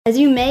As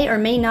you may or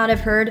may not have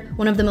heard,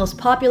 one of the most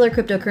popular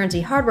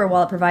cryptocurrency hardware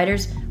wallet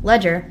providers,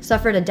 Ledger,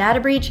 suffered a data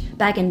breach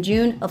back in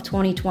June of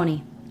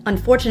 2020.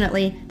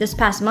 Unfortunately, this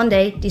past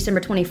Monday, December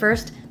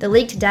 21st, the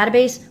leaked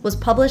database was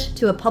published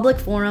to a public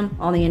forum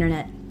on the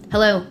internet.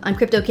 Hello, I'm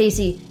Crypto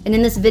Casey, and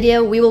in this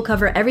video, we will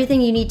cover everything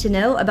you need to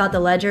know about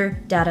the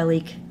Ledger data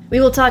leak. We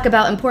will talk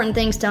about important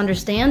things to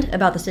understand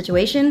about the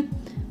situation,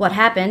 what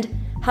happened,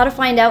 how to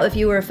find out if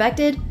you were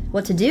affected,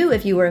 what to do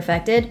if you were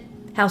affected,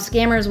 how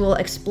scammers will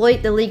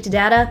exploit the leaked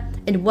data,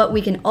 and what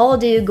we can all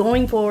do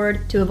going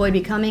forward to avoid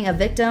becoming a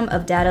victim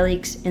of data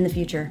leaks in the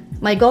future.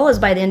 My goal is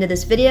by the end of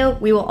this video,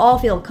 we will all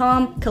feel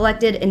calm,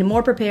 collected, and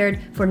more prepared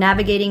for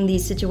navigating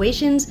these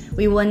situations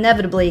we will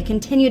inevitably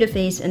continue to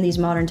face in these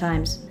modern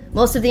times.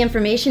 Most of the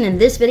information in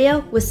this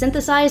video was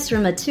synthesized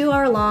from a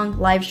 2-hour-long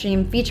live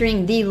stream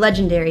featuring the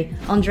legendary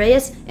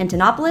Andreas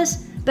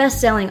Antonopoulos,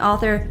 best-selling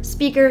author,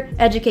 speaker,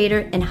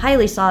 educator, and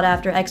highly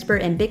sought-after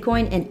expert in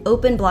Bitcoin and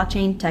open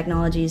blockchain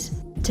technologies.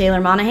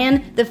 Taylor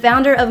Monahan, the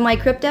founder of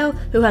MyCrypto,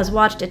 who has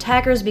watched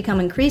attackers become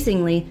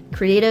increasingly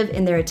creative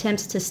in their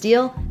attempts to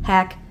steal,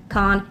 hack,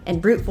 con,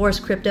 and brute force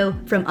crypto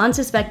from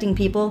unsuspecting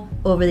people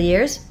over the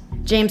years.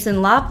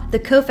 Jameson Lopp, the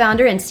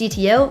co-founder and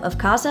CTO of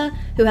Casa,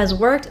 who has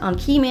worked on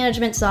key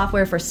management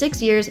software for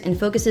 6 years and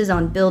focuses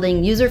on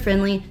building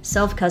user-friendly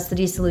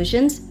self-custody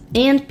solutions.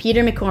 And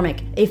Peter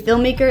McCormack, a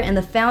filmmaker and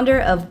the founder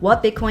of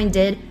What Bitcoin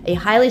Did, a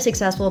highly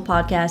successful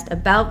podcast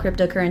about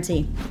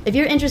cryptocurrency. If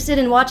you're interested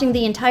in watching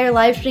the entire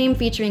live stream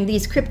featuring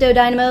these crypto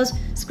dynamos,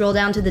 scroll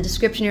down to the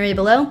description area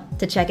below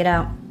to check it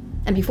out.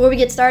 And before we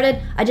get started,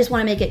 I just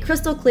want to make it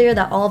crystal clear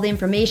that all the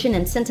information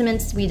and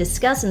sentiments we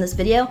discuss in this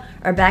video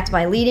are backed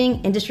by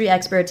leading industry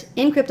experts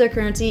in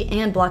cryptocurrency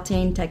and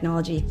blockchain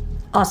technology.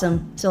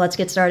 Awesome, so let's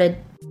get started.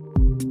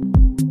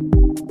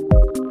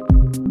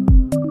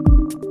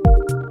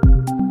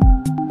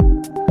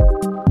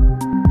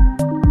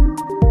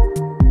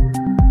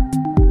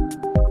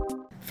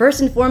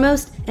 First and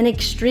foremost, an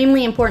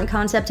extremely important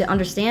concept to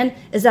understand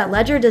is that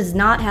Ledger does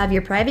not have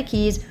your private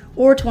keys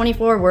or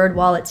 24-word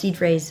wallet seed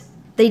phrase.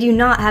 They do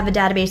not have a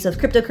database of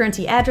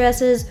cryptocurrency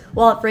addresses,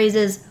 wallet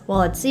phrases,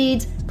 wallet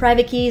seeds,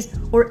 private keys,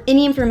 or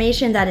any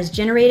information that is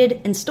generated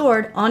and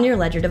stored on your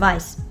Ledger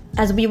device.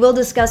 As we will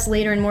discuss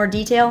later in more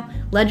detail,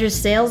 Ledger's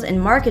sales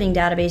and marketing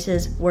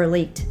databases were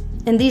leaked.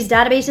 And these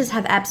databases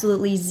have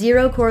absolutely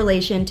zero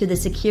correlation to the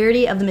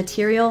security of the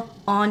material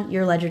on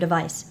your Ledger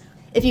device.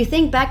 If you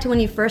think back to when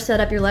you first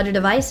set up your Ledger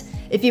device,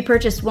 if you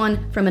purchased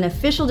one from an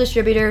official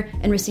distributor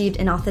and received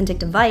an authentic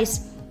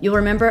device, you'll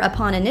remember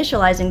upon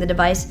initializing the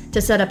device to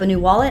set up a new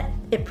wallet,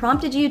 it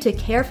prompted you to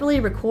carefully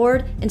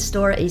record and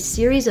store a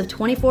series of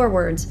 24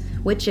 words,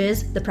 which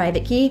is the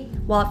private key,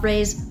 wallet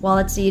phrase,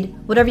 wallet seed,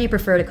 whatever you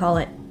prefer to call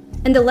it.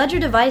 And the Ledger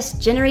device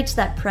generates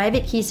that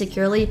private key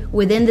securely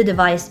within the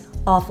device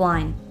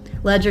offline.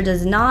 Ledger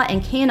does not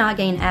and cannot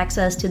gain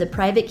access to the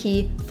private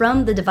key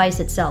from the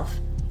device itself.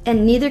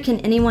 And neither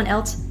can anyone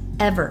else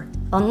ever,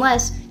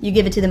 unless you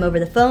give it to them over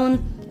the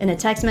phone, in a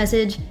text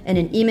message, in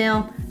an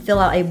email, fill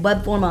out a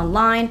web form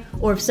online,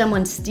 or if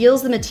someone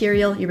steals the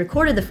material you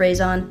recorded the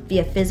phrase on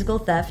via physical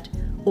theft,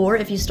 or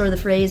if you store the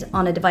phrase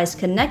on a device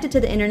connected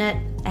to the internet,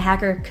 a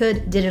hacker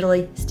could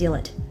digitally steal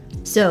it.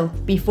 So,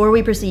 before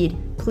we proceed,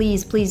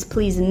 please, please,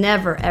 please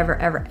never, ever,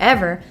 ever,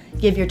 ever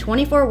give your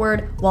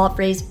 24-word wallet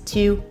phrase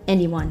to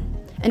anyone.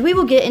 And we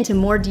will get into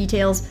more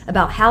details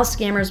about how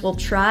scammers will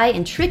try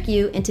and trick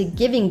you into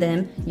giving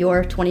them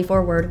your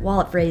 24-word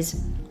wallet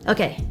phrase.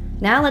 Okay,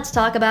 now let's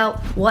talk about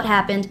what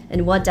happened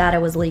and what data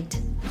was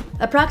leaked.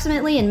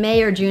 Approximately in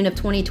May or June of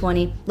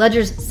 2020,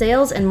 Ledger's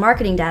sales and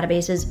marketing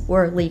databases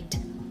were leaked.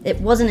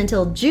 It wasn't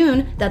until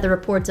June that the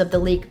reports of the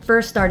leak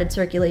first started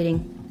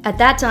circulating. At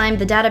that time,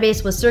 the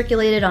database was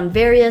circulated on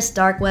various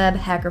dark web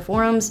hacker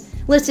forums,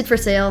 listed for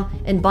sale,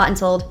 and bought and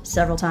sold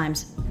several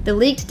times. The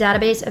leaked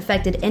database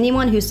affected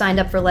anyone who signed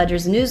up for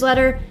Ledger's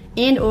newsletter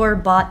and or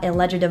bought a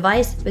Ledger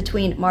device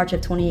between March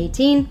of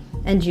 2018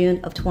 and June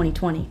of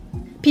 2020.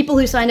 People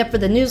who signed up for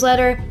the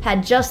newsletter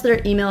had just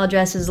their email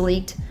addresses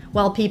leaked,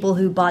 while people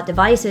who bought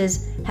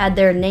devices had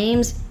their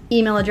names,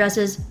 email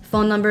addresses,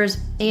 phone numbers,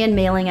 and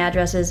mailing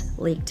addresses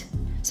leaked.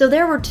 So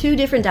there were two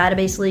different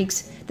database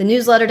leaks. The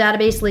newsletter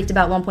database leaked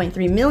about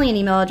 1.3 million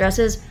email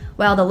addresses,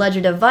 while the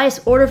Ledger device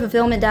order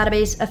fulfillment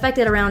database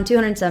affected around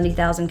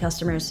 270,000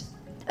 customers.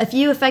 A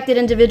few affected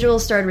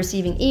individuals started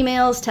receiving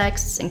emails,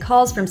 texts, and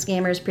calls from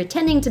scammers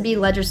pretending to be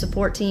Ledger's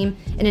support team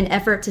in an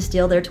effort to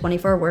steal their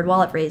 24-word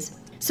wallet phrase.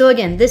 So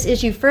again, this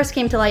issue first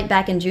came to light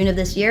back in June of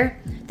this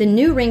year. The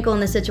new wrinkle in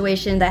the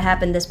situation that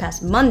happened this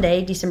past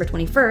Monday, December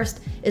 21st,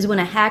 is when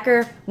a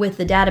hacker with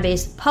the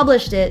database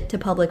published it to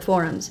public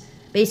forums,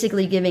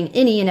 basically giving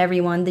any and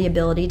everyone the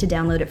ability to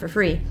download it for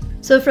free.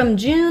 So from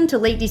June to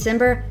late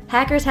December,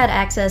 hackers had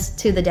access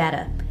to the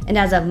data. And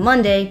as of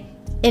Monday,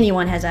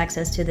 anyone has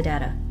access to the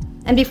data.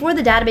 And before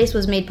the database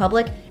was made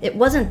public, it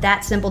wasn't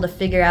that simple to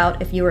figure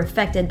out if you were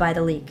affected by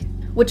the leak.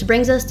 Which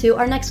brings us to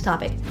our next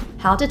topic,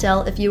 how to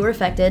tell if you were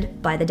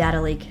affected by the data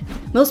leak.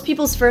 Most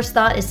people's first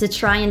thought is to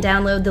try and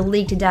download the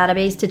leaked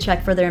database to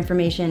check for their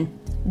information.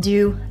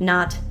 Do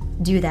not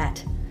do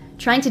that.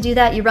 Trying to do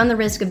that, you run the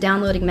risk of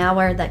downloading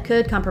malware that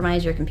could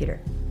compromise your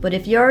computer. But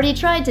if you already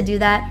tried to do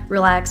that,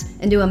 relax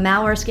and do a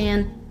malware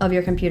scan of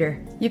your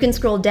computer. You can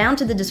scroll down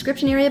to the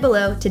description area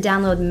below to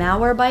download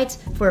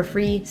Malwarebytes for a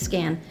free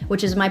scan,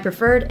 which is my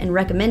preferred and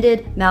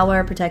recommended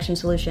malware protection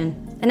solution.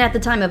 And at the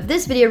time of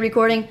this video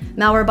recording,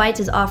 Malwarebytes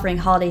is offering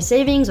holiday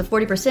savings of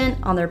 40%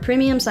 on their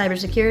premium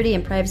cybersecurity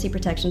and privacy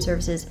protection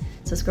services.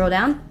 So scroll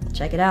down,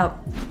 check it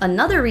out.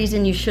 Another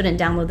reason you shouldn't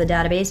download the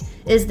database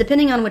is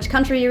depending on which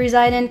country you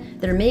reside in,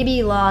 there may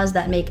be laws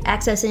that make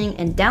accessing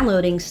and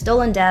downloading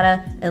stolen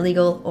data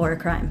illegal or a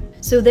crime.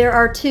 So there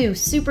are two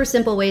super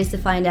simple ways to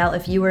find out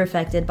if you were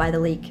affected by the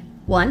leak.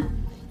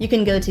 One, you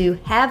can go to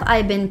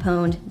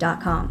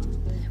haveibeenpwned.com,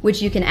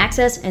 which you can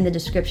access in the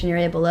description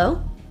area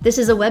below. This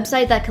is a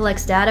website that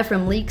collects data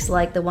from leaks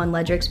like the one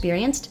Ledger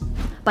experienced.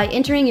 By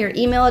entering your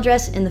email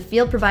address in the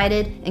field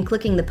provided and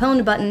clicking the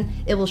pwned button,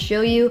 it will show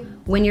you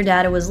when your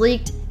data was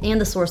leaked and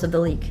the source of the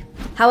leak.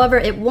 However,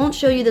 it won't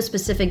show you the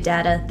specific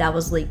data that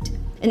was leaked.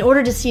 In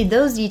order to see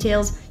those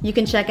details, you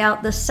can check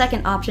out the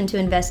second option to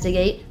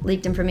investigate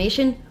leaked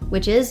information,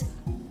 which is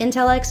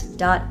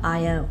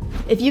Intellex.io.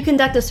 If you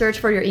conduct a search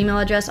for your email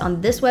address on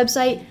this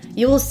website,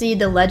 you will see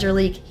the Ledger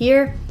leak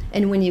here,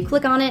 and when you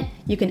click on it,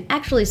 you can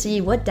actually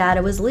see what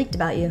data was leaked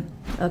about you.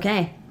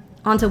 Okay,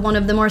 on to one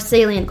of the more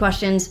salient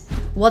questions: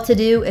 what to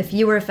do if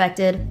you were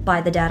affected by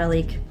the data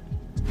leak.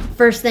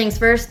 First things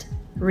first,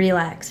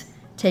 relax.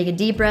 Take a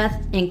deep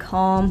breath and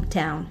calm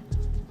down.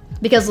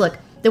 Because look,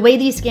 the way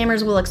these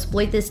scammers will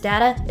exploit this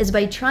data is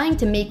by trying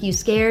to make you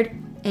scared,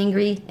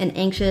 angry, and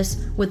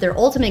anxious, with their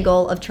ultimate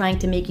goal of trying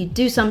to make you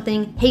do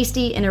something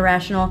hasty and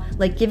irrational,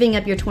 like giving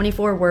up your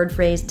 24-word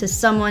phrase to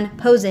someone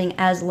posing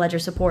as Ledger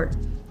support.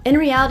 In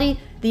reality,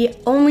 the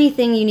only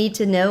thing you need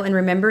to know and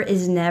remember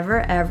is never,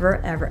 ever,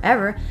 ever,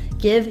 ever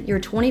give your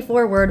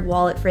 24-word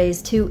wallet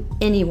phrase to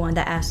anyone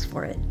that asks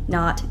for it.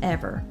 Not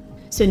ever.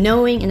 So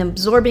knowing and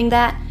absorbing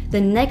that, the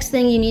next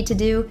thing you need to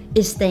do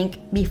is think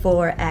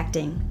before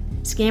acting.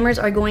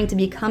 Scammers are going to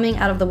be coming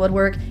out of the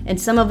woodwork, and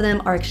some of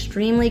them are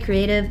extremely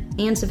creative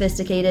and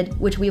sophisticated,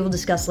 which we will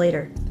discuss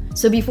later.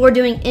 So before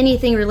doing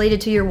anything related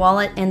to your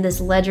wallet and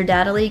this Ledger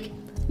data leak,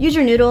 use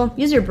your noodle,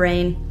 use your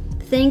brain,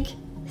 think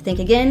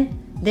again,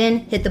 then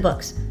hit the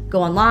books.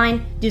 Go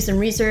online, do some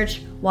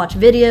research, watch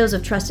videos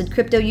of trusted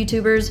crypto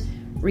YouTubers,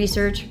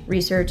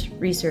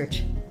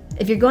 research.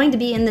 If you're going to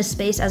be in this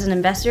space as an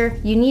investor,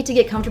 you need to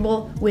get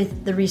comfortable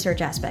with the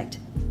research aspect.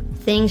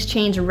 Things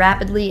change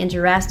rapidly and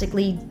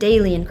drastically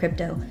daily in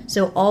crypto,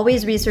 so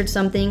always research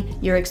something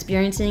you're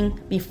experiencing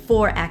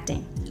before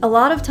acting. A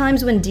lot of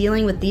times when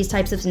dealing with these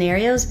types of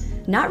scenarios,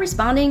 not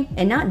responding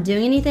and not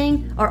doing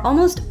anything are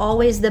almost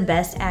always the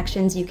best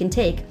actions you can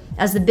take,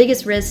 as the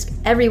biggest risk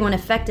everyone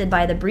affected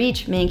by the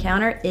breach may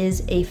encounter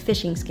is a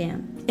phishing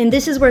scam. And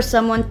this is where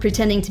someone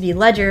pretending to be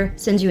Ledger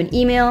sends you an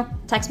email,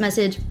 text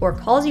message, or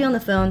calls you on the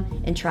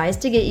phone and tries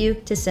to get you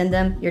to send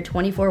them your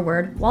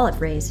 24-word wallet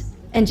phrase.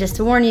 And just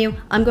to warn you,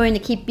 I'm going to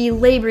keep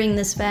belaboring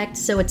this fact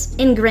so it's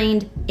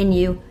ingrained in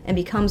you and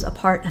becomes a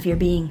part of your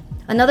being.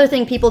 Another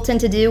thing people tend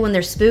to do when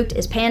they're spooked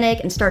is panic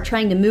and start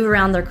trying to move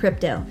around their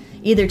crypto,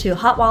 either to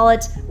hot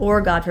wallets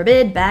or, God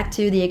forbid, back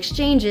to the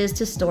exchanges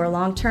to store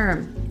long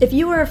term. If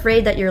you are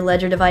afraid that your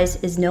Ledger device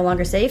is no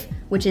longer safe,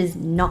 which is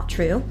not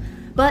true,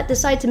 but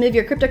decide to move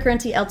your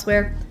cryptocurrency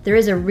elsewhere, there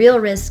is a real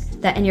risk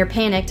that in your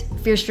panicked,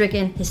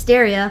 fear-stricken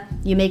hysteria,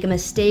 you make a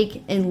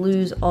mistake and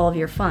lose all of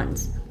your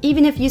funds.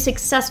 Even if you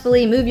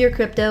successfully move your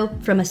crypto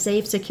from a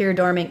safe, secure,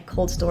 dormant,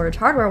 cold storage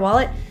hardware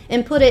wallet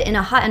and put it in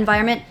a hot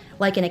environment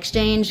like an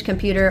exchange,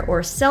 computer,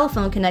 or cell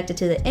phone connected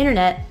to the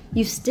internet,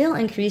 you still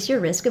increase your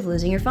risk of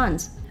losing your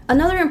funds.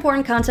 Another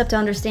important concept to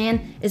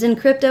understand is in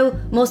crypto,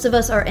 most of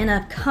us are in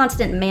a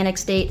constant manic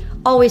state,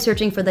 always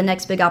searching for the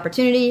next big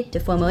opportunity to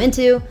FOMO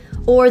into,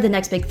 or the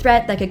next big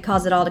threat that could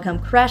cause it all to come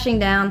crashing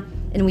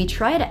down, and we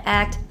try to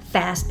act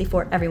fast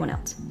before everyone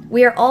else.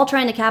 We are all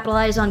trying to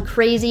capitalize on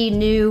crazy,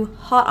 new,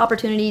 hot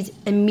opportunities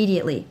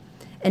immediately,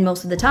 and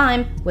most of the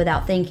time,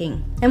 without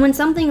thinking. And when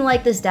something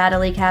like this data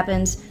leak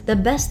happens, the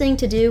best thing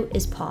to do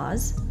is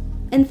pause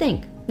and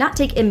think, not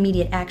take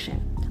immediate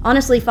action.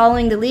 Honestly,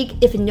 following the leak,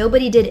 if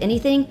nobody did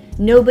anything,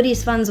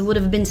 nobody's funds would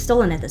have been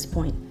stolen at this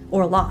point,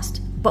 or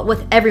lost. But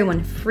with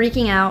everyone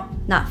freaking out,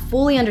 not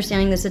fully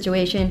understanding the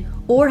situation,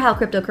 or how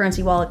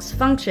cryptocurrency wallets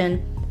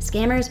function,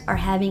 scammers are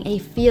having a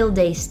field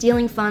day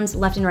stealing funds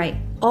left and right.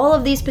 All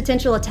of these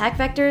potential attack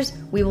vectors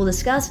we will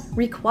discuss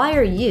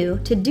require you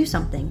to do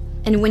something.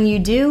 And when you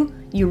do,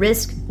 you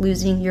risk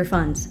losing your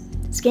funds.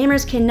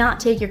 Scammers cannot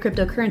take your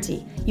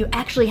cryptocurrency. You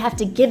actually have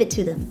to give it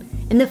to them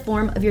in the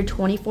form of your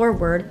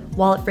 24-word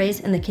wallet phrase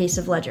in the case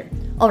of Ledger.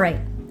 Alright,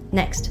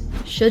 next,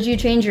 should you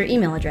change your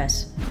email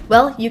address?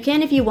 Well, you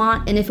can if you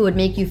want and if it would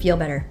make you feel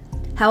better.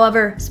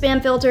 However,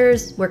 spam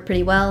filters work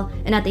pretty well,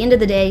 and at the end of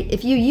the day,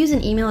 if you use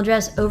an email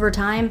address over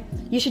time,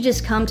 you should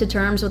just come to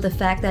terms with the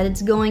fact that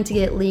it's going to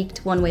get leaked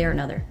one way or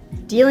another.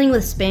 Dealing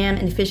with spam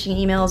and phishing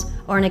emails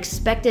are an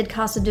expected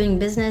cost of doing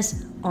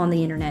business on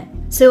the internet.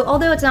 So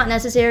although it's not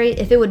necessary,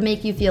 if it would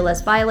make you feel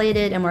less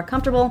violated and more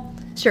comfortable,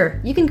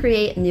 sure, you can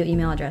create a new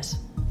email address.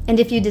 And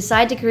if you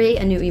decide to create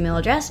a new email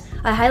address,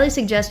 I highly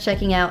suggest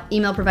checking out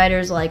email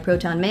providers like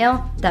Proton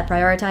Mail that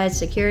prioritize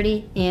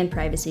security and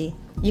privacy.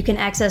 You can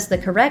access the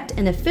correct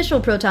and official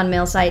Proton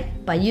Mail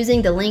site by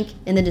using the link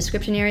in the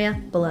description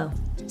area below.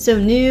 So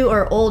new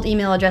or old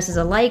email addresses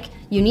alike,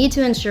 you need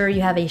to ensure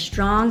you have a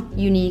strong,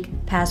 unique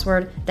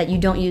password that you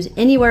don't use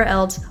anywhere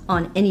else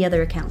on any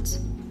other accounts.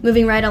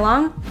 Moving right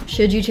along,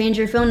 should you change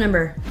your phone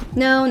number?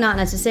 No, not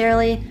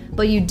necessarily,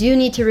 but you do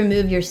need to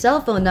remove your cell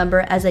phone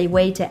number as a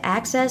way to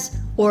access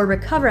or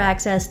recover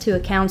access to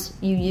accounts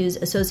you use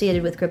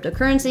associated with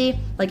cryptocurrency,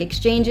 like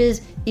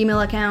exchanges,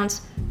 email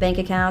accounts, bank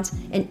accounts,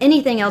 and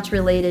anything else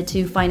related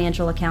to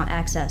financial account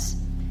access.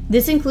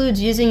 This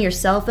includes using your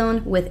cell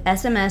phone with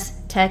SMS,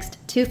 text,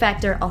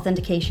 two-factor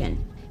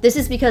authentication. This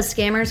is because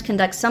scammers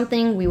conduct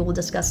something we will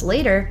discuss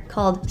later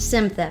called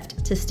SIM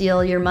theft to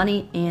steal your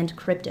money and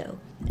crypto.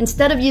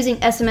 Instead of using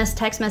SMS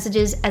text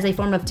messages as a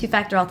form of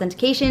two-factor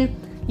authentication,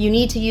 you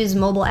need to use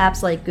mobile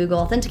apps like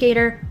Google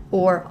Authenticator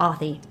or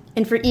Authy.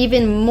 And for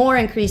even more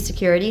increased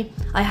security,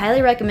 I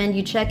highly recommend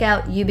you check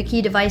out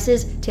YubiKey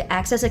devices to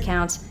access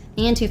accounts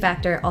and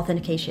two-factor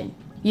authentication.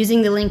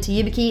 Using the link to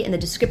YubiKey in the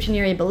description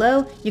area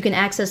below, you can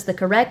access the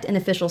correct and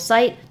official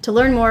site to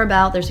learn more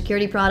about their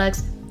security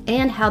products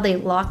and how they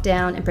lock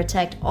down and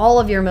protect all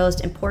of your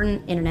most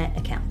important internet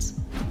accounts.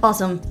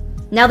 Awesome.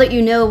 Now that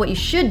you know what you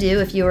should do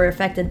if you were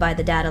affected by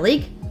the data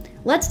leak,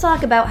 let's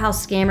talk about how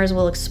scammers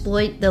will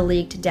exploit the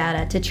leaked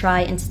data to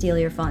try and steal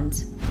your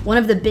funds. One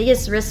of the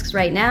biggest risks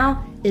right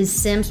now is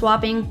SIM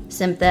swapping,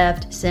 SIM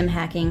theft, SIM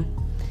hacking.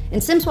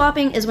 And SIM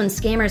swapping is when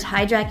scammers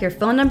hijack your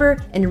phone number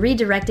and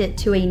redirect it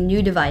to a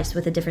new device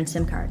with a different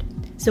SIM card.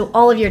 So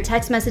all of your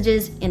text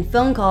messages and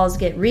phone calls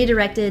get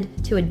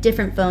redirected to a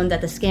different phone that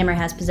the scammer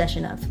has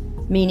possession of.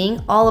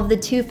 Meaning all of the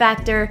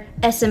two-factor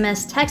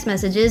SMS text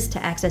messages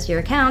to access your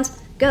accounts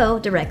go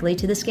directly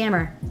to the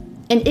scammer.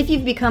 And if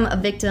you've become a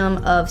victim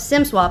of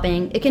SIM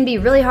swapping, it can be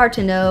really hard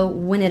to know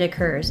when it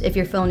occurs if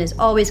your phone is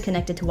always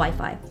connected to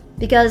Wi-Fi,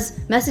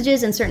 because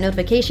messages and certain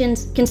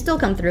notifications can still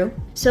come through.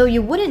 So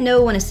you wouldn't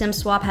know when a SIM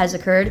swap has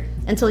occurred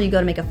until you go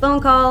to make a phone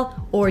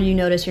call, or you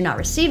notice you're not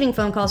receiving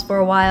phone calls for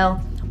a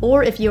while,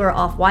 or if you are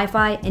off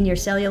Wi-Fi and your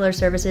cellular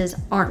services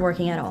aren't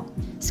working at all.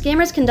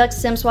 Scammers conduct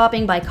SIM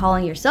swapping by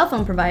calling your cell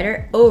phone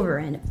provider over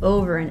and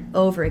over and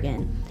over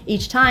again,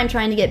 each time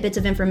trying to get bits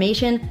of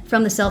information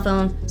from the cell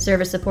phone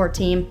service support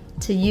team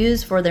to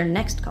use for their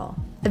next call.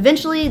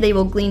 Eventually, they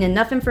will glean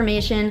enough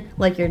information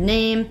like your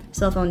name,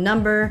 cell phone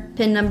number,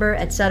 PIN number,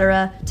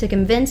 etc. to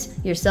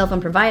convince your cell phone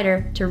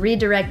provider to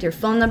redirect your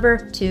phone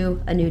number to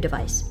a new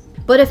device.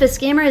 But if a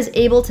scammer is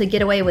able to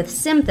get away with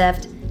SIM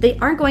theft, they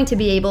aren't going to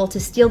be able to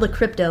steal the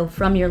crypto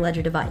from your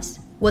Ledger device.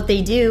 What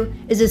they do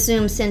is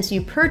assume since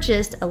you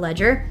purchased a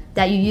Ledger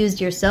that you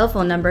used your cell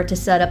phone number to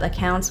set up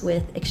accounts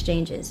with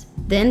exchanges.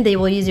 Then they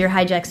will use your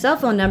hijacked cell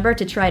phone number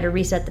to try to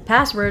reset the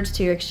passwords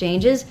to your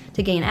exchanges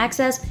to gain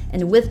access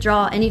and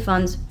withdraw any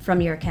funds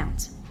from your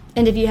accounts.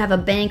 And if you have a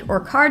bank or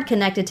card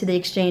connected to the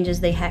exchanges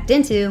they hacked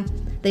into,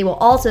 they will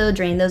also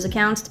drain those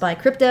accounts to buy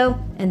crypto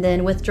and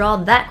then withdraw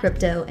that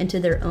crypto into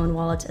their own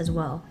wallets as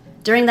well.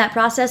 During that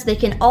process, they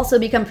can also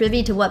become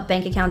privy to what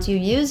bank accounts you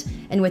use,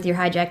 and with your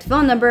hijacked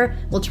phone number,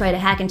 will try to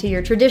hack into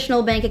your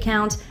traditional bank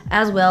accounts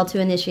as well to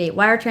initiate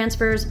wire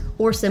transfers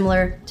or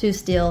similar to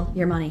steal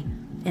your money.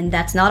 And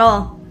that's not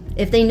all.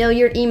 If they know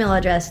your email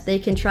address, they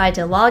can try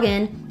to log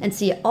in and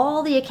see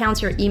all the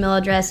accounts your email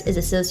address is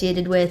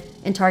associated with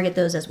and target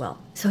those as well.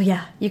 So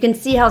yeah, you can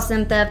see how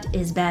SIM theft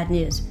is bad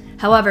news.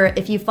 However,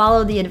 if you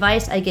follow the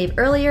advice I gave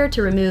earlier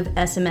to remove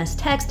SMS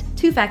text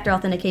two-factor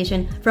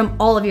authentication from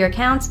all of your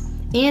accounts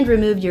and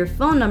remove your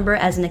phone number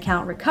as an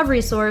account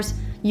recovery source,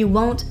 you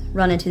won't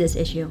run into this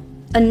issue.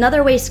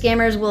 Another way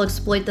scammers will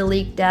exploit the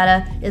leaked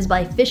data is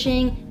by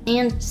phishing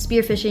and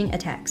spear phishing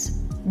attacks.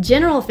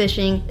 General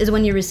phishing is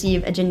when you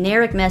receive a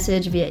generic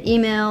message via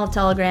email,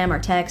 telegram, or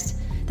text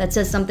that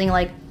says something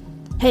like,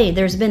 hey,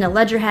 there's been a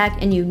Ledger hack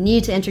and you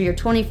need to enter your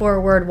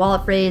 24-word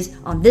wallet phrase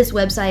on this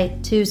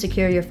website to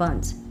secure your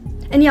funds.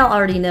 And y'all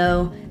already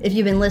know, if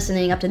you've been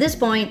listening up to this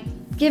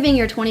point, giving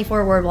your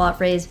 24-word wallet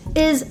phrase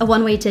is a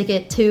one-way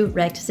ticket to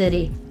Wrecked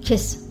City.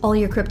 Kiss all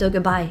your crypto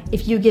goodbye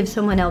if you give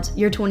someone else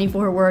your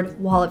 24-word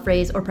wallet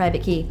phrase or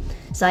private key.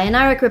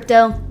 Sayonara,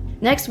 crypto.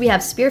 Next, we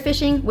have spear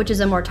phishing, which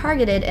is a more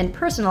targeted and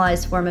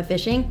personalized form of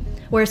phishing,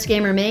 where a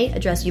scammer may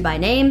address you by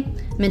name,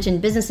 mention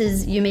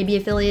businesses you may be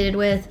affiliated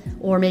with,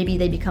 or maybe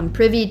they become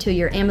privy to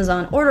your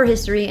Amazon order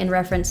history and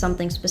reference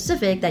something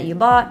specific that you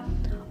bought.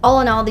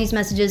 All in all, these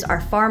messages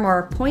are far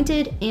more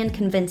pointed and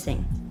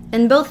convincing.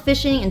 In both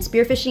phishing and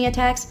spear phishing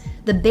attacks,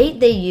 the bait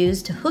they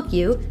use to hook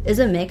you is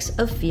a mix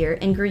of fear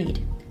and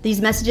greed. These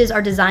messages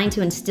are designed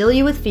to instill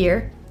you with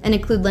fear and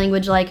include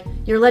language like,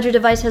 your Ledger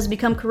device has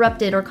become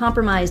corrupted or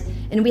compromised,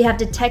 and we have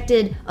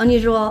detected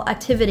unusual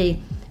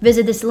activity.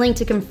 Visit this link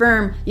to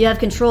confirm you have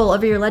control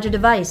over your Ledger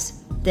device.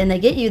 Then they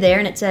get you there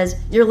and it says,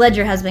 your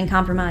Ledger has been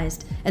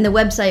compromised. And the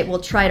website will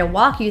try to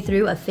walk you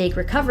through a fake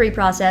recovery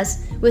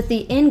process with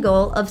the end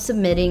goal of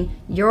submitting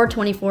your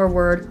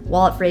 24-word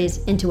wallet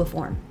phrase into a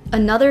form.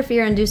 Another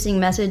fear-inducing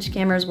message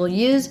scammers will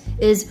use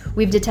is,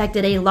 "We've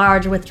detected a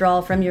large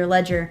withdrawal from your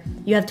ledger.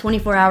 You have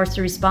 24 hours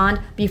to respond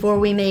before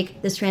we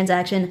make this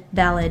transaction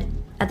valid."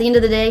 At the end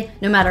of the day,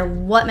 no matter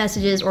what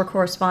messages or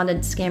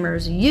correspondence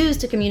scammers use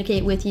to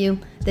communicate with you,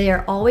 they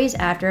are always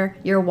after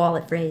your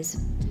wallet phrase.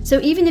 So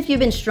even if you've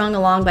been strung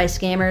along by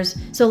scammers,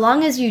 so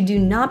long as you do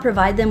not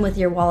provide them with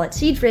your wallet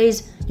seed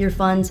phrase, your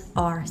funds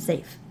are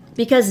safe.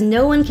 Because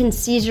no one can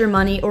seize your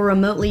money or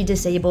remotely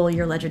disable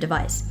your Ledger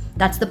device.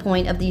 That's the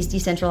point of these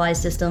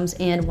decentralized systems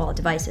and wallet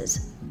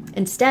devices.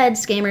 Instead,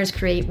 scammers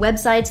create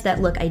websites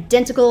that look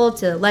identical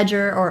to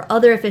Ledger or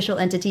other official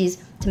entities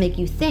to make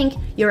you think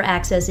you're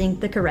accessing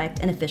the correct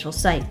and official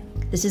site.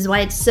 This is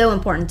why it's so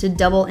important to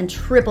double and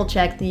triple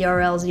check the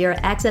URLs you're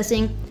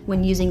accessing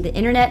when using the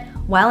internet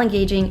while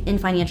engaging in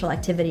financial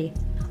activity.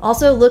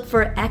 Also, look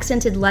for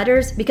accented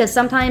letters because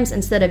sometimes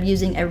instead of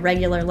using a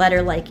regular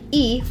letter like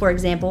E, for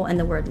example, in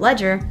the word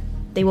ledger,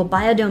 they will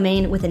buy a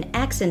domain with an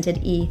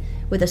accented E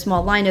with a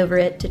small line over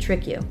it to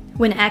trick you.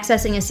 When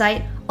accessing a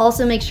site,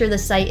 also make sure the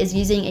site is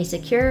using a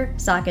secure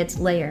sockets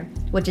layer,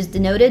 which is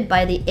denoted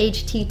by the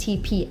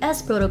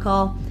HTTPS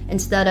protocol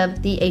instead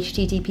of the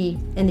HTTP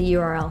in the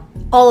URL.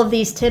 All of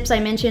these tips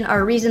I mentioned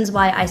are reasons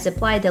why I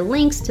supply the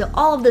links to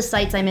all of the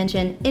sites I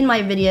mentioned in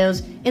my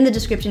videos in the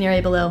description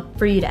area below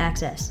for you to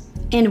access.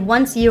 And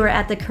once you are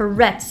at the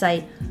correct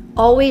site,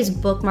 always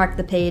bookmark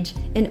the page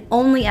and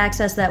only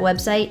access that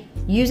website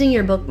using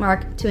your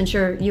bookmark to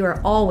ensure you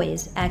are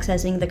always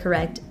accessing the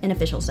correct and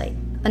official site.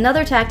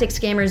 Another tactic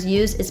scammers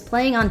use is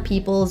playing on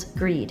people's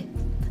greed.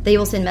 They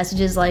will send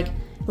messages like,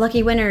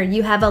 "Lucky winner,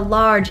 you have a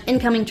large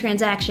incoming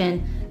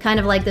transaction," kind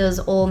of like those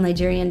old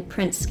Nigerian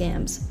prince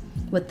scams,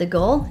 with the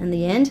goal, in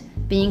the end,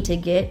 being to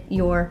get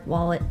your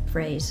wallet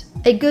phrase.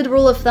 A good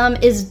rule of thumb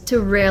is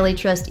to rarely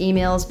trust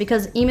emails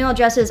because email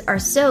addresses are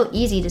so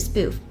easy to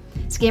spoof.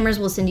 Scammers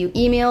will send you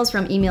emails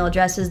from email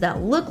addresses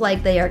that look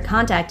like they are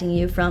contacting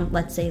you from,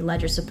 let's say,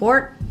 Ledger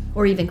support,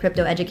 or even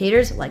crypto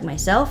educators like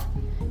myself.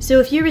 So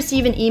if you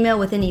receive an email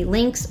with any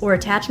links or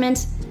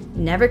attachments,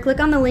 never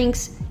click on the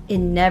links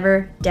and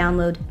never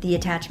download the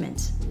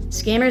attachments.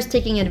 Scammers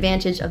taking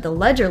advantage of the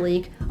Ledger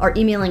leak are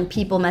emailing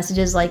people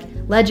messages like,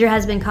 "Ledger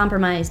has been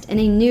compromised and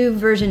a new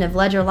version of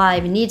Ledger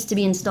Live needs to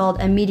be installed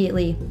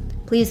immediately.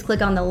 Please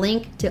click on the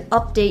link to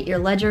update your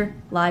Ledger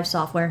Live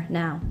software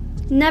now."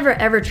 Never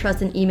ever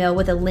trust an email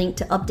with a link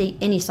to update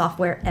any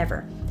software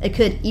ever. It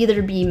could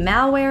either be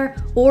malware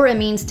or a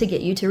means to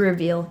get you to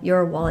reveal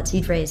your wallet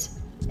seed phrase.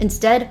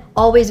 Instead,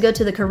 always go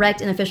to the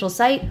correct and official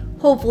site,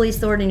 hopefully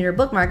stored in your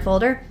bookmark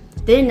folder,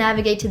 then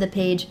navigate to the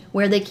page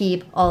where they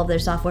keep all of their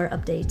software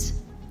updates.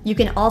 You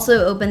can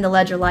also open the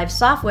Ledger Live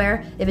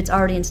software if it's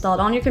already installed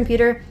on your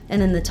computer,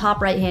 and in the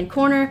top right hand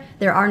corner,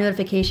 there are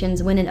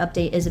notifications when an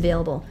update is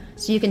available,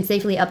 so you can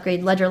safely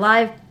upgrade Ledger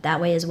Live that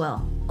way as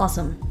well.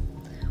 Awesome.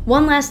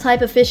 One last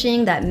type of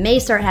phishing that may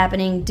start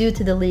happening due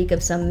to the leak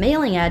of some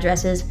mailing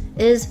addresses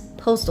is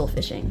postal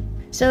phishing.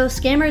 So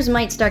scammers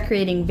might start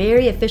creating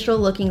very official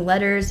looking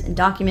letters and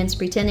documents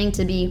pretending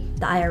to be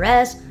the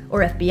IRS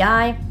or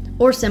FBI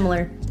or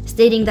similar,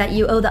 stating that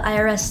you owe the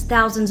IRS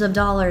thousands of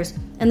dollars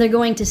and they're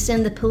going to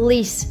send the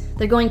police,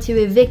 they're going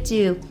to evict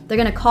you, they're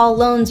going to call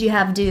loans you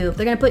have due,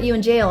 they're going to put you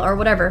in jail or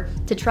whatever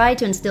to try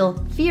to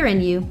instill fear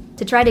in you,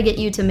 to try to get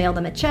you to mail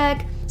them a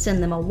check,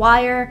 send them a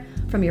wire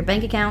from your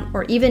bank account,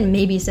 or even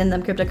maybe send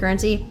them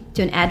cryptocurrency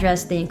to an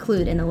address they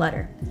include in the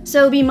letter.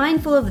 So be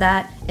mindful of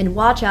that and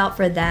watch out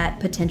for that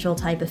potential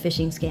type of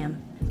phishing scam.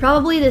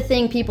 Probably the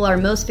thing people are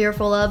most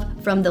fearful of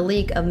from the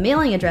leak of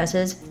mailing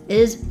addresses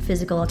is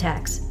physical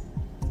attacks.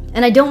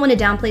 And I don't want to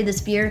downplay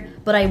this fear,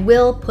 but I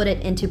will put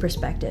it into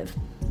perspective.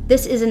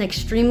 This is an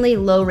extremely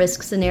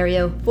low-risk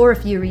scenario for a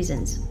few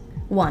reasons.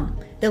 1.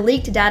 The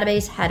leaked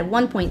database had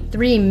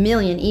 1.3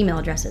 million email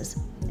addresses.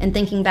 And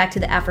thinking back to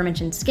the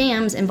aforementioned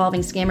scams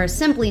involving scammers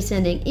simply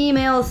sending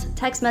emails,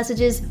 text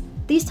messages,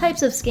 these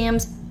types of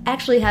scams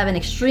actually have an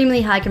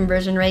extremely high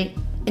conversion rate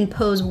and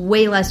pose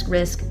way less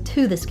risk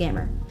to the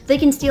scammer. They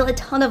can steal a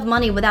ton of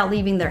money without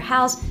leaving their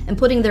house and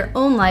putting their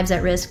own lives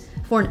at risk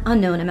for an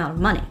unknown amount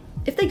of money.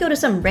 If they go to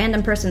some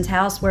random person's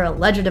house where a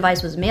Ledger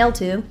device was mailed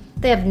to,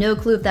 they have no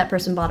clue if that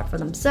person bought it for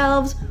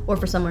themselves or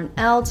for someone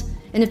else,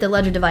 and if the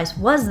Ledger device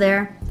was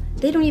there,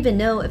 they don't even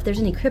know if there's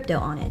any crypto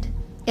on it.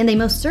 And they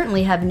most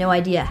certainly have no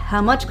idea how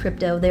much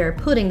crypto they are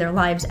putting their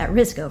lives at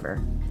risk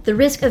over. The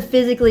risk of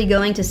physically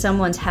going to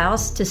someone's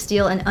house to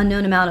steal an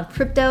unknown amount of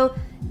crypto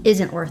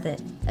isn't worth it,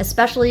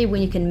 especially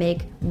when you can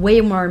make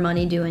way more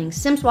money doing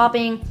SIM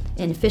swapping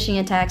and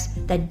phishing attacks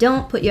that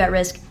don't put you at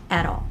risk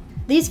at all.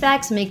 These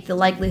facts make the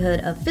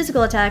likelihood of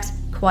physical attacks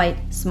quite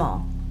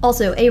small.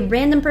 Also, a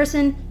random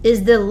person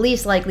is the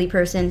least likely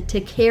person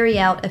to carry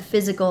out a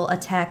physical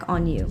attack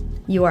on you.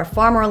 You are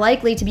far more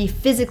likely to be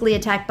physically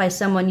attacked by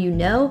someone you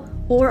know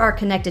or are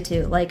connected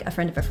to, like a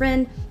friend of a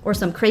friend, or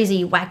some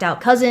crazy whacked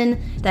out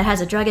cousin that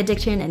has a drug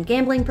addiction and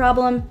gambling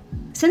problem.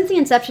 Since the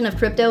inception of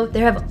crypto,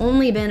 there have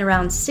only been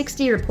around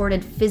 60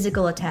 reported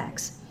physical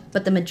attacks,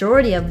 but the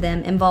majority of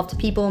them involved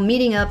people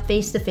meeting up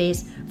face to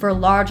face for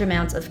large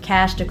amounts of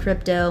cash to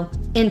crypto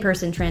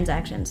in-person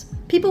transactions.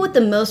 People with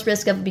the most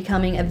risk of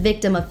becoming a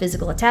victim of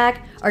physical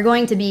attack are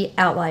going to be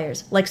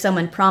outliers, like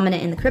someone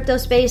prominent in the crypto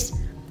space,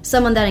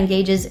 someone that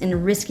engages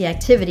in risky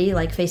activity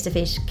like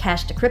face-to-face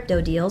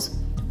cash-to-crypto deals,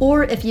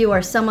 or if you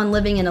are someone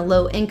living in a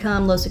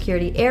low-income,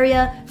 low-security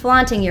area,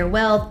 flaunting your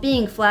wealth,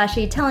 being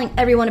flashy, telling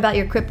everyone about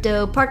your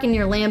crypto, parking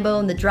your Lambo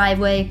in the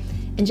driveway,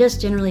 and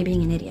just generally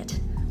being an idiot.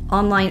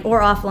 Online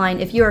or offline,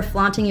 if you are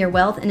flaunting your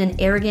wealth in an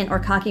arrogant or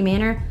cocky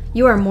manner,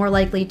 you are more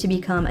likely to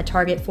become a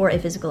target for a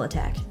physical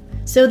attack.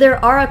 So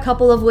there are a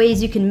couple of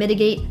ways you can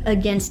mitigate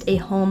against a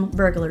home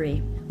burglary.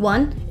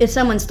 One, if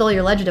someone stole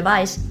your Ledger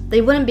device,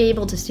 they wouldn't be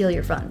able to steal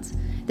your funds.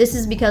 This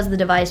is because the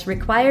device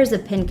requires a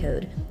PIN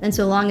code, and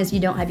so long as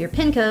you don't have your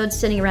PIN code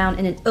sitting around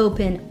in an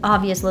open,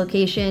 obvious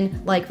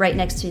location, like right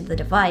next to the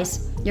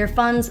device, your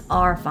funds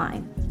are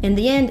fine. In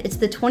the end, it's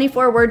the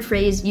 24-word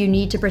phrase you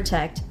need to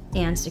protect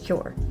and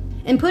secure.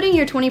 And putting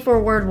your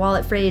 24-word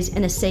wallet phrase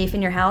in a safe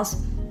in your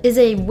house is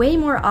a way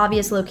more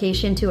obvious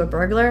location to a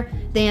burglar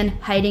than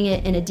hiding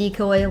it in a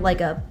decoy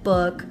like a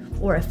book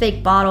or a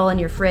fake bottle in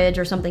your fridge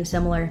or something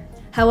similar.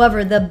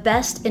 However, the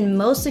best and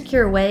most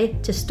secure way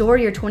to store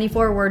your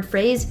 24-word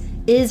phrase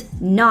is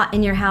not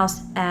in your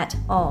house at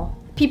all.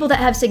 People that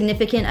have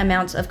significant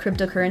amounts of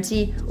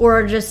cryptocurrency or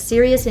are just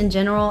serious in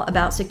general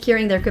about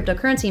securing their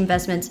cryptocurrency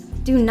investments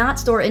do not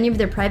store any of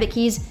their private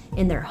keys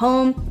in their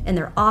home, in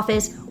their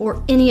office,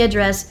 or any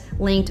address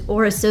linked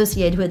or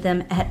associated with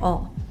them at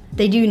all.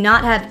 They do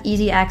not have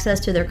easy access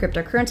to their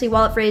cryptocurrency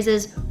wallet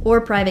phrases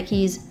or private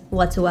keys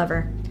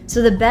whatsoever.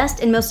 So the best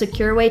and most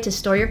secure way to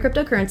store your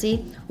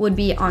cryptocurrency would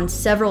be on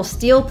several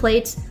steel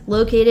plates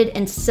located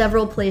in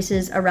several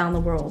places around the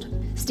world.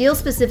 Steel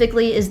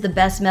specifically is the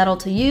best metal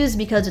to use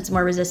because it's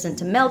more resistant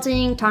to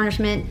melting,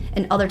 tarnishment,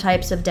 and other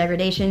types of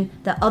degradation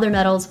that other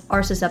metals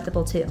are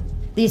susceptible to.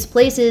 These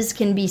places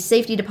can be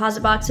safety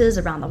deposit boxes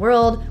around the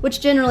world,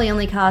 which generally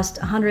only cost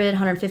 $100,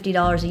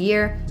 $150 a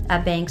year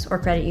at banks or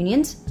credit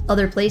unions.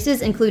 Other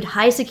places include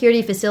high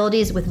security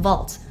facilities with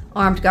vaults,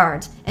 armed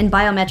guards, and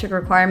biometric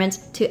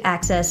requirements to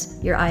access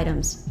your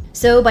items.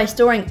 So by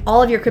storing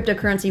all of your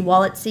cryptocurrency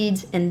wallet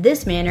seeds in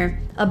this manner,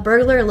 a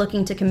burglar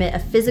looking to commit a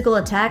physical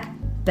attack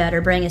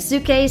better bring a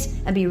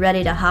suitcase and be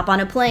ready to hop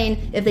on a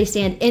plane if they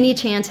stand any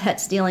chance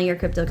at stealing your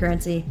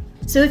cryptocurrency.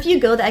 So if you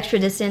go the extra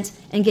distance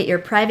and get your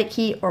private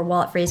key or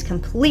wallet phrase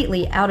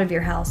completely out of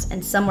your house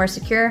and somewhere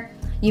secure,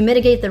 you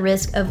mitigate the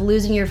risk of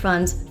losing your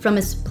funds from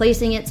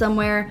misplacing it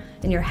somewhere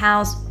in your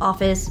house,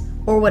 office,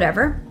 or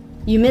whatever.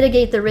 You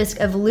mitigate the risk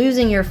of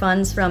losing your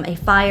funds from a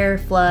fire,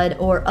 flood,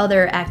 or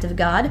other act of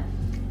God.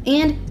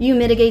 And you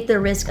mitigate the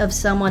risk of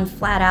someone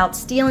flat out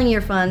stealing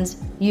your funds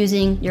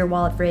using your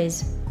wallet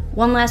phrase.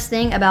 One last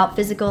thing about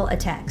physical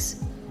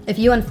attacks. If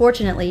you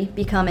unfortunately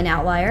become an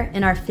outlier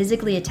and are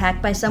physically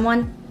attacked by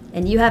someone,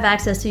 and you have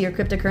access to your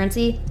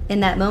cryptocurrency in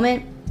that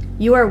moment,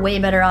 you are way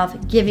better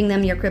off giving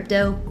them your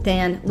crypto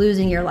than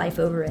losing your life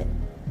over it.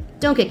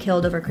 Don't get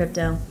killed over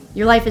crypto.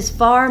 Your life is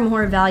far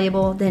more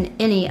valuable than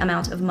any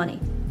amount of money.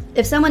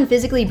 If someone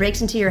physically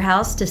breaks into your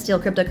house to steal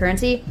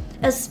cryptocurrency,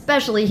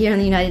 especially here in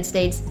the United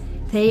States,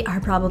 they are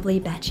probably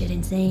batshit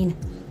insane.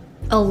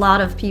 A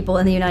lot of people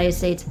in the United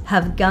States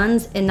have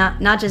guns and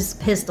not just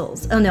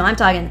pistols. Oh no, I'm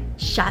talking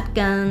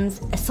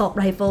shotguns, assault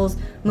rifles.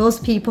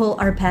 Most people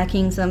are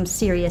packing some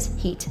serious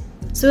heat.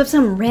 So if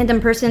some random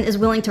person is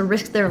willing to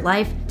risk their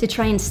life to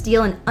try and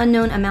steal an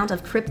unknown amount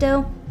of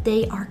crypto,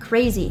 they are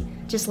crazy.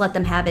 Just let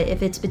them have it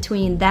if it's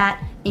between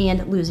that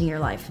and losing your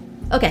life.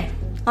 Okay,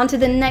 on to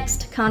the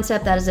next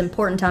concept that is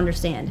important to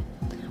understand.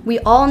 We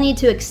all need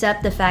to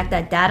accept the fact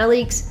that data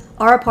leaks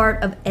are a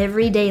part of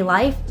everyday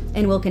life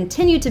and will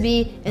continue to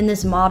be in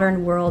this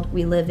modern world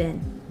we live in.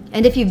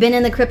 And if you've been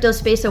in the crypto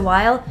space a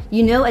while,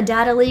 you know a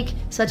data leak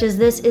such as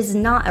this is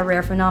not a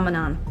rare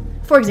phenomenon.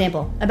 For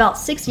example, about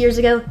 6 years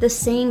ago, the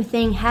same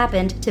thing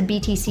happened to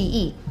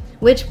BTCE,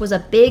 which was a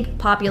big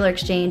popular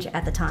exchange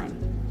at the time.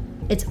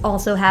 It's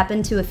also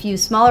happened to a few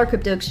smaller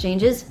crypto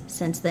exchanges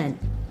since then.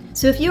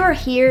 So if you are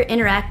here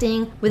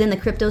interacting within the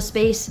crypto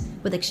space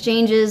with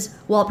exchanges,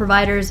 wallet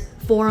providers,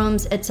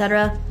 forums,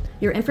 etc.,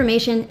 your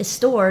information is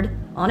stored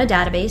on a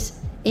database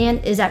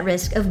and is at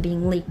risk of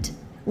being leaked.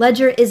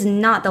 Ledger is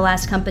not the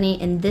last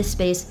company in this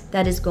space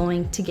that is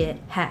going to get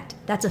hacked.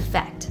 That's a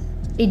fact.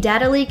 A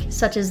data leak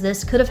such as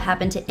this could have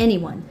happened to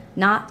anyone,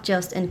 not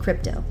just in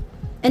crypto.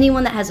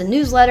 Anyone that has a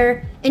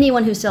newsletter,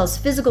 anyone who sells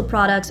physical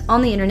products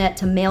on the internet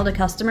to mail to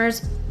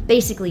customers,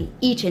 basically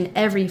each and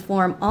every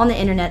form on the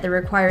internet that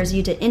requires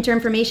you to enter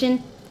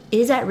information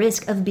is at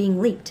risk of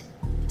being leaked.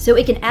 So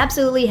it can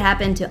absolutely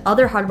happen to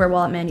other hardware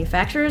wallet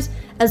manufacturers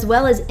as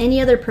well as any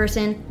other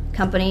person,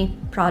 company,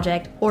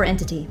 project, or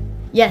entity.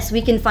 Yes,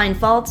 we can find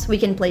faults, we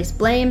can place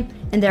blame,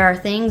 and there are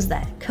things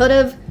that could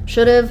have,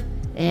 should have,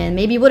 and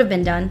maybe would have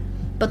been done.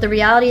 But the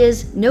reality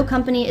is, no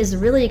company is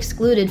really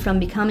excluded from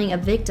becoming a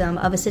victim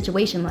of a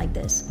situation like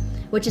this,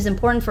 which is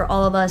important for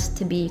all of us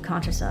to be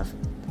conscious of.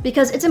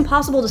 Because it's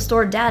impossible to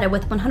store data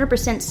with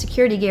 100%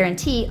 security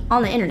guarantee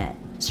on the internet.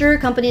 Sure,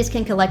 companies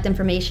can collect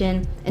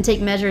information and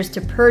take measures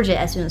to purge it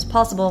as soon as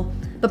possible,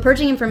 But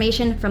purging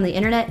information from the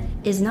internet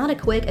is not a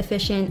quick,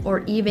 efficient,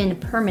 or even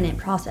permanent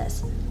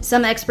process.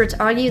 Some experts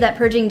argue that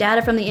purging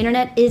data from the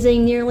internet is a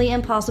nearly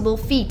impossible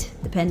feat,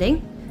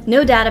 depending.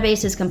 No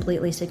database is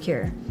completely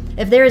secure.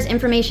 If there is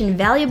information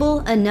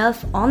valuable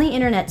enough on the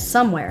internet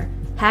somewhere,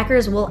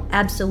 hackers will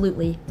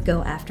absolutely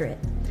go after it.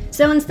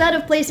 So instead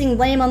of placing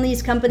blame on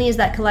these companies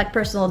that collect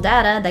personal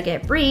data that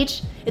get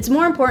breached, it's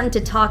more important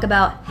to talk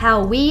about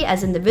how we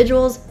as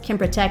individuals can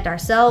protect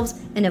ourselves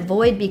and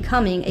avoid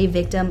becoming a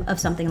victim of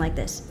something like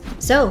this.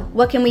 So,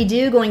 what can we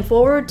do going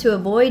forward to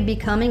avoid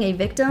becoming a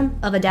victim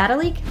of a data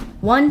leak?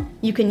 1,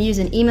 you can use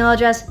an email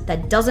address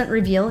that doesn't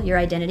reveal your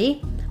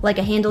identity, like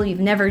a handle you've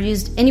never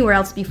used anywhere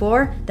else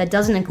before that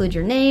doesn't include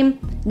your name,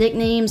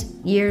 nicknames,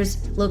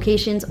 years,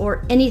 locations,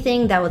 or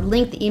anything that would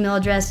link the email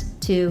address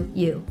to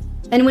you.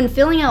 And when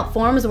filling out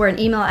forms where an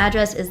email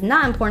address is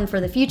not important for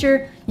the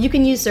future, you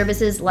can use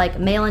services like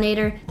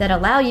Mailinator that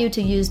allow you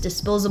to use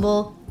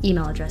disposable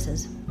email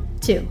addresses.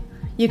 2,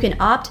 you can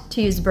opt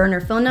to use burner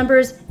phone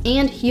numbers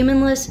and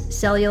humanless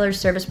cellular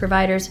service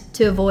providers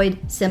to avoid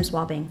SIM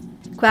swapping.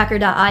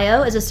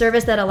 Quacker.io is a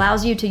service that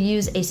allows you to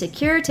use a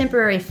secure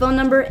temporary phone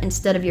number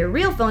instead of your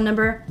real phone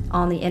number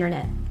on the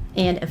internet.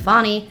 And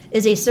Ifani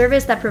is a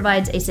service that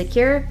provides a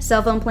secure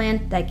cell phone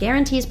plan that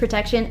guarantees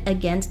protection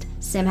against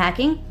SIM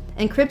hacking,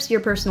 encrypts your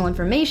personal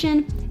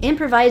information, and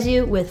provides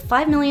you with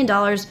 $5 million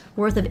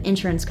worth of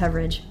insurance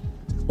coverage.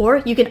 Or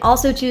you can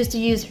also choose to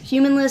use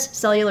humanless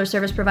cellular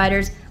service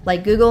providers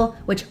like Google,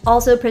 which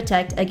also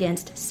protect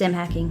against SIM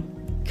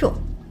hacking.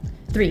 Cool.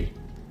 3,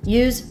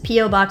 use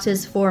P.O.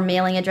 boxes for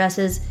mailing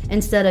addresses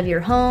instead of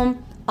your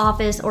home,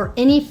 office, or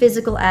any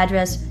physical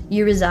address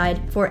you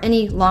reside for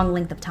any long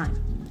length of time.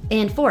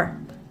 And 4,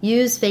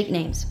 use fake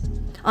names.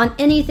 On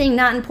anything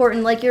not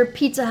important like your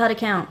Pizza Hut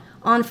account,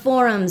 on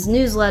forums,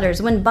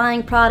 newsletters, when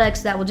buying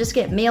products that will just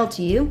get mailed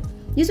to you,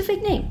 use a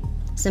fake name.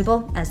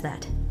 Simple as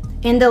that.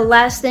 And the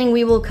last thing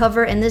we will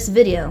cover in this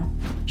video,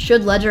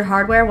 should Ledger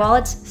hardware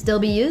wallets still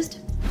be used?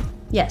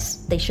 Yes,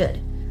 they should.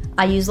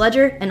 I use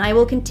Ledger and I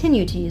will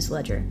continue to use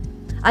Ledger.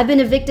 I've been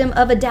a victim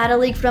of a data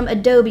leak from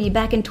Adobe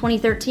back in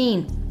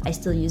 2013. I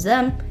still use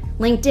them.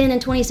 LinkedIn in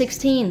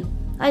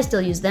 2016. I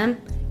still use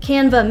them.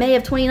 Canva May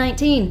of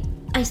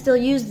 2019. I still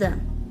use them.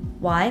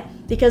 Why?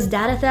 Because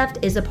data theft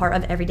is a part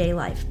of everyday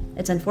life.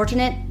 It's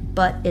unfortunate,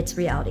 but it's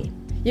reality.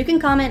 You can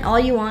comment all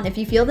you want if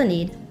you feel the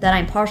need that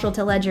I'm partial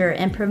to Ledger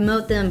and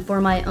promote them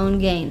for my own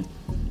gain.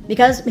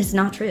 Because it's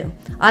not true.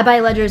 I buy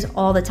Ledgers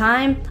all the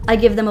time. I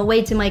give them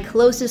away to my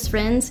closest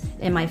friends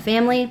and my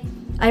family.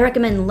 I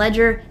recommend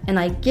Ledger and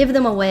I give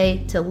them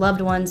away to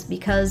loved ones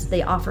because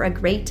they offer a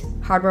great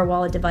hardware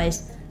wallet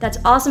device that's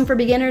awesome for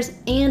beginners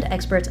and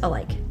experts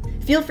alike.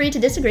 Feel free to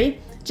disagree.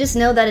 Just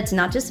know that it's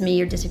not just me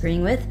you're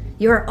disagreeing with.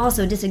 You are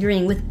also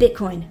disagreeing with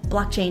Bitcoin,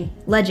 blockchain,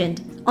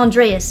 legend,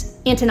 Andreas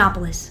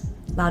Antonopoulos.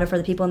 Louder for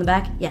the people in the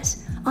back?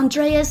 Yes.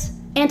 Andreas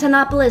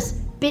Antonopoulos,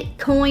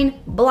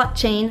 Bitcoin,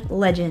 blockchain,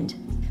 legend.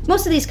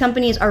 Most of these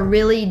companies are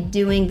really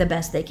doing the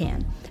best they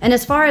can. And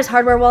as far as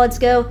hardware wallets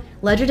go,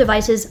 Ledger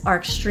devices are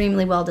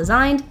extremely well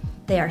designed,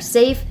 they are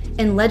safe,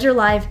 and Ledger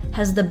Live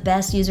has the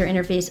best user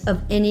interface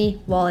of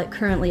any wallet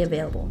currently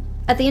available.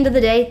 At the end of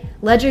the day,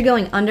 Ledger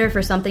going under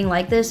for something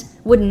like this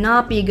would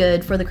not be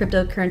good for the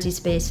cryptocurrency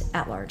space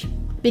at large.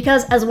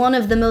 Because as one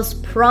of the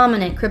most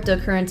prominent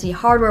cryptocurrency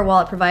hardware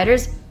wallet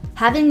providers,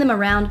 having them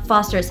around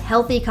fosters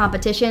healthy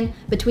competition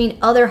between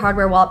other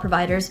hardware wallet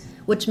providers,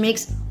 which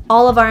makes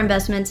all of our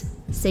investments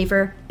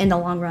safer in the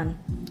long run.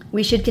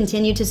 We should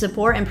continue to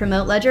support and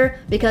promote Ledger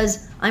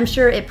because I'm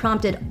sure it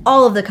prompted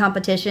all of the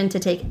competition to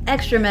take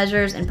extra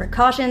measures and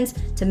precautions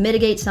to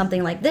mitigate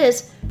something like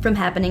this from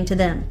happening to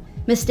them.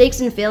 Mistakes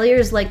and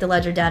failures like the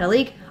Ledger data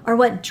leak are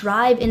what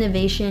drive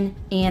innovation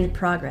and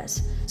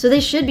progress. So they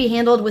should be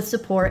handled with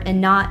support and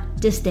not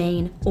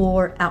disdain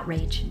or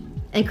outrage.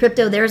 In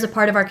crypto, there is a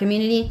part of our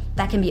community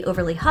that can be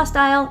overly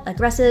hostile,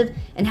 aggressive,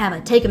 and have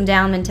a take 'em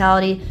down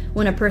mentality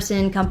when a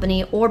person,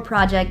 company, or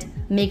project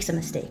makes a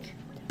mistake.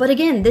 But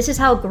again, this is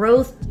how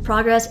growth,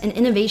 progress, and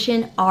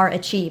innovation are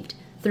achieved,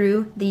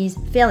 through these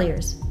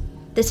failures.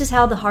 This is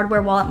how the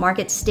hardware wallet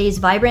market stays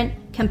vibrant,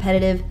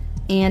 competitive,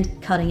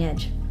 and cutting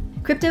edge.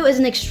 Crypto is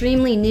an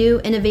extremely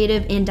new,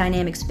 innovative, and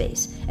dynamic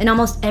space, and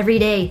almost every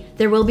day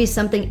there will be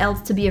something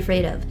else to be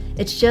afraid of.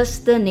 It's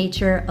just the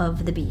nature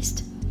of the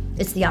beast.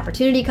 It's the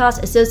opportunity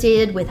cost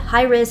associated with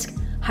high-risk,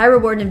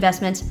 high-reward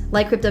investments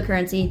like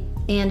cryptocurrency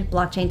and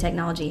blockchain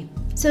technology.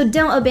 So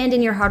don't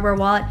abandon your hardware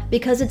wallet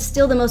because it's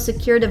still the most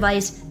secure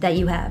device that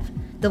you have.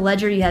 The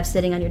Ledger you have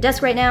sitting on your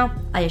desk right now,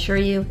 I assure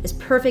you, is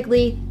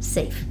perfectly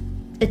safe.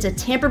 It's a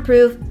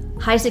tamper-proof,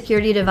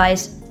 high-security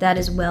device that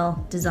is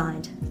well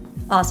designed.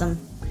 Awesome.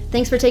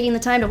 Thanks for taking the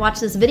time to watch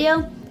this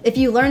video. If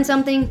you learned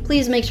something,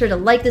 please make sure to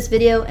like this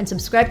video and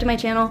subscribe to my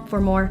channel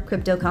for more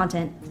crypto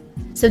content.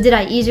 So did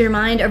I ease your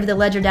mind over the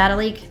Ledger data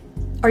leak?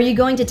 Are you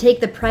going to take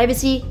the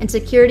privacy and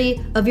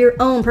security of your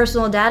own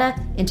personal data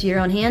into your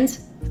own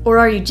hands? Or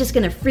are you just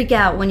going to freak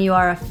out when you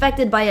are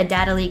affected by a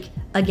data leak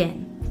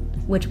again?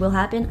 Which will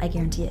happen, I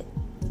guarantee it.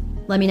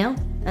 Let me know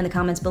in the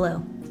comments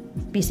below.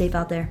 Be safe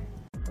out there.